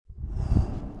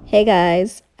Hey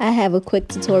guys, I have a quick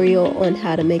tutorial on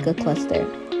how to make a cluster.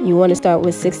 You want to start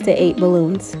with 6 to 8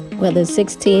 balloons, whether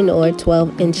 16 or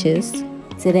 12 inches.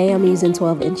 Today I'm using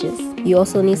 12 inches. You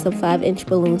also need some 5-inch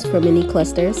balloons for mini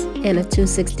clusters and a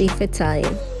 260 for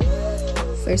tying.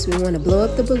 First we want to blow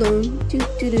up the balloon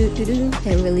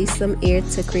and release some air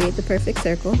to create the perfect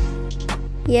circle.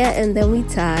 Yeah, and then we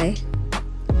tie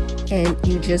and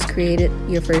you just created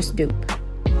your first dupe.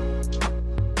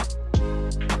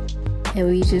 And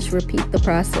we just repeat the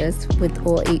process with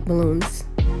all 8 balloons.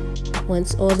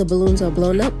 Once all the balloons are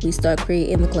blown up, we start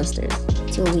creating the clusters.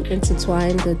 So we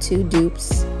intertwine the 2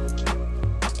 dupes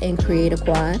and create a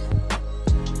quad.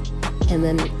 And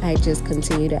then I just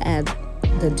continue to add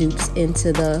the dupes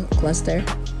into the cluster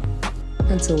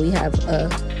until we have a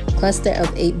cluster of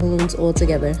 8 balloons all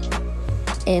together.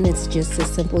 And it's just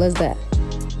as simple as that.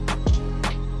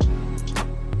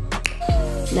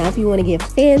 Now if you want to get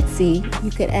fancy, you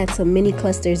could add some mini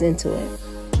clusters into it.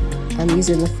 I'm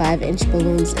using the 5-inch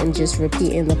balloons and just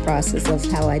repeating the process of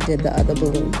how I did the other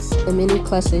balloons. The mini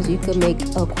clusters, you could make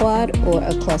a quad or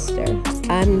a cluster.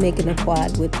 I'm making a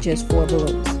quad with just 4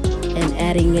 balloons and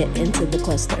adding it into the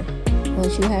cluster.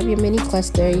 Once you have your mini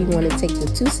cluster, you want to take the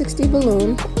 260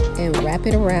 balloon and wrap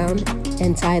it around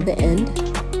and tie the end.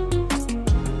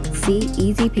 See,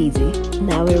 easy peasy.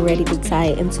 Now we're ready to tie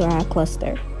it into our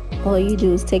cluster. All you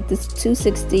do is take this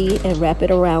 260 and wrap it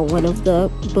around one of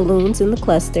the balloons in the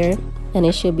cluster and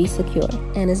it should be secure.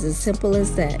 And it's as simple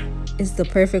as that. It's the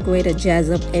perfect way to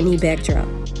jazz up any backdrop.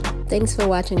 Thanks for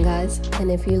watching guys, and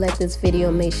if you like this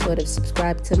video, make sure to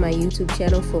subscribe to my YouTube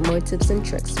channel for more tips and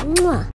tricks. Mwah!